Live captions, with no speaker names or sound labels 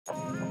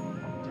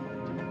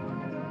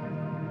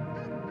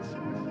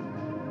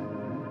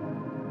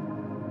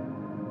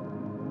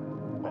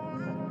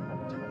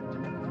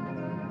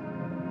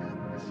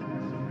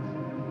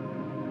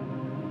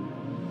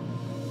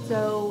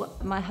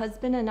My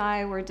husband and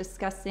I were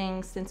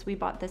discussing, since we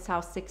bought this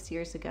house 6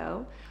 years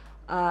ago,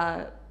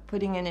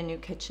 putting in a new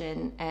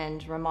kitchen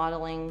and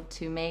remodeling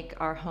to make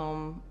our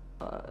home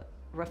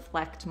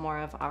reflect more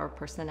of our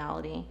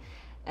personality.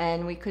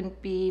 And we couldn't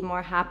be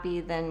more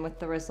happy than with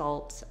the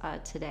result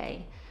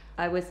today.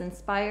 I was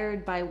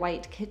inspired by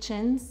white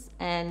kitchens,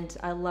 and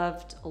I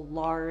loved a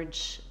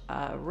large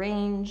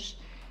range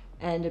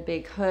and a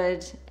big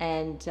hood.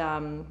 And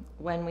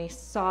when we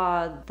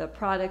saw the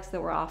products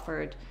that were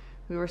offered,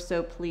 we were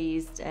so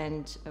pleased,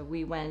 and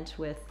we went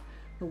with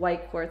the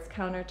white quartz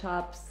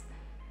countertops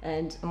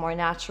and a more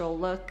natural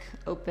look,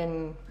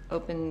 open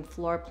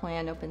floor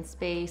plan, open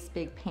space,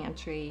 big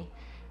pantry.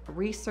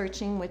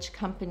 Researching which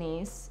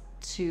companies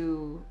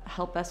to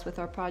help us with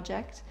our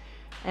project,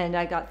 and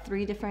I got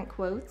 3 different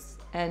quotes,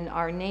 and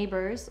our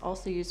neighbors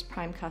also used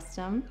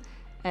PrimeCustom,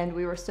 and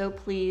we were so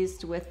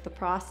pleased with the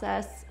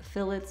process.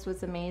 Phyllis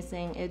was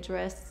amazing,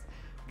 Idris,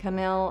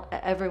 Camille,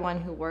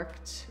 everyone who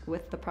worked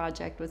with the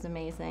project was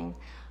amazing.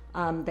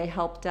 They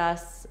helped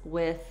us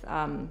with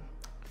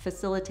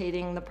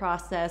facilitating the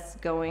process,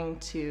 going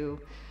to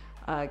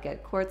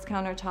get quartz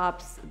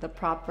countertops, the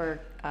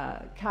proper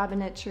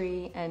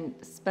cabinetry, and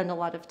spend a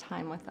lot of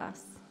time with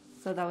us.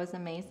 So that was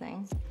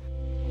amazing.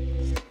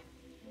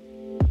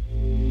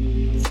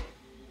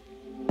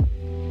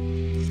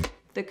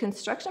 The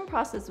construction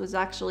process was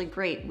actually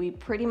great. We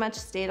pretty much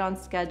stayed on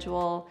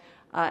schedule.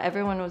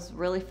 Everyone was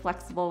really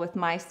flexible with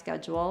my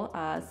schedule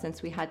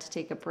since we had to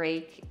take a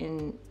break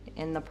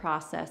in the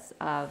process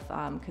of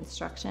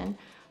construction.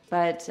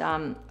 But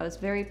I was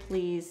very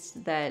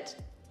pleased that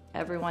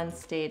everyone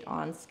stayed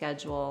on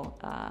schedule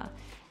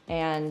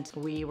and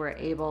we were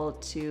able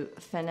to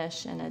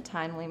finish in a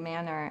timely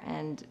manner,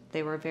 and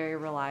they were very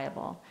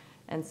reliable.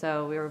 And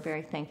so we were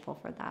very thankful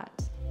for that.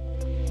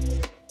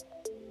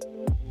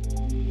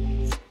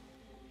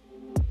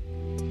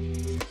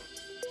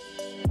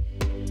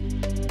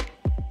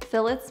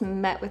 Phyllis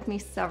met with me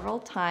several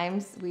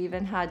times. We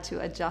even had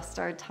to adjust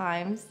our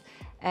times,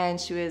 and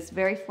she was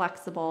very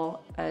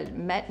flexible.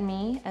 Met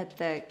me at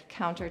the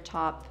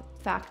countertop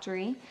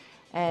factory,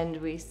 and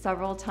we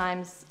several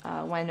times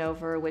went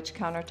over which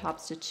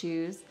countertops to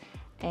choose.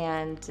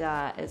 And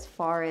as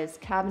far as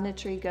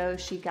cabinetry goes,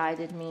 she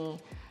guided me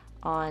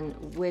on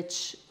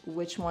which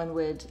one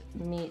would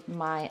meet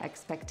my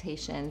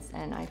expectations,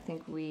 and I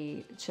think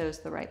we chose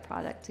the right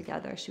product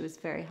together. She was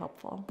very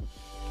helpful.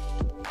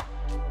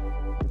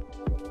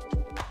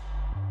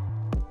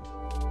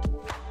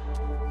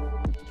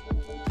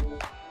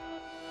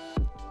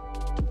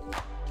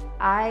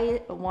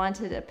 I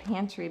wanted a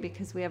pantry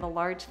because we have a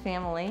large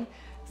family,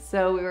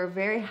 so we were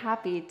very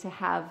happy to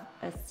have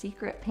a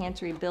secret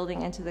pantry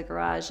building into the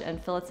garage,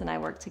 and Phyllis and I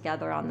worked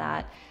together on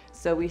that.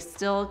 So we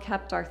still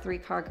kept our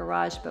 3-car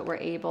garage, but we're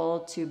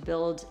able to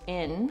build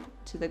in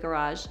to the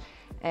garage.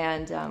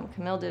 And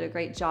Camille did a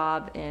great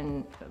job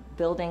in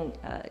building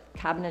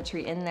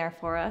cabinetry in there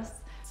for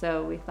us.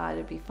 So we thought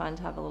it'd be fun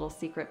to have a little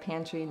secret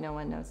pantry. No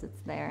one knows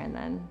it's there, and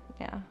then,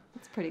 yeah,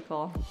 it's pretty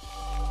cool.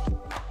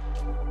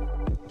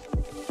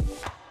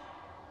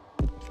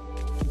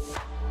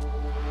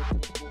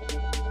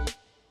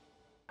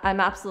 I'm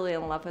absolutely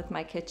in love with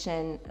my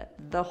kitchen.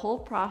 The whole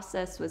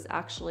process was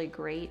actually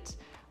great.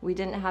 We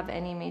didn't have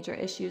any major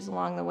issues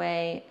along the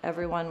way.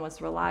 Everyone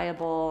was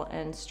reliable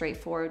and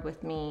straightforward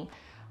with me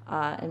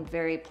and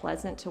very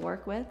pleasant to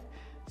work with.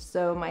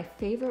 So my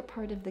favorite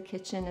part of the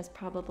kitchen is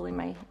probably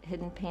my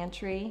hidden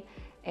pantry.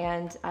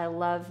 And I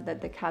love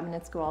that the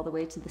cabinets go all the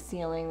way to the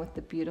ceiling with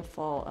the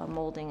beautiful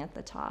molding at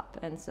the top.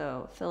 And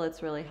so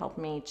Phyllis really helped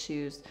me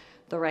choose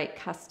the right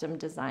custom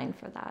design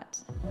for that.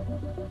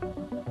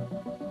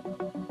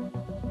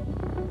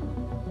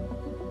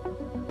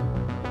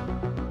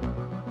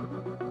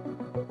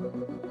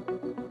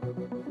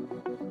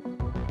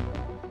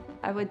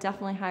 I would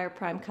definitely hire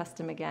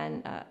PrimeCustom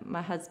again.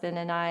 My husband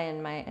and I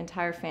and my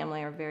entire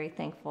family are very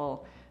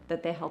thankful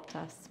that they helped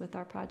us with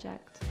our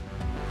project.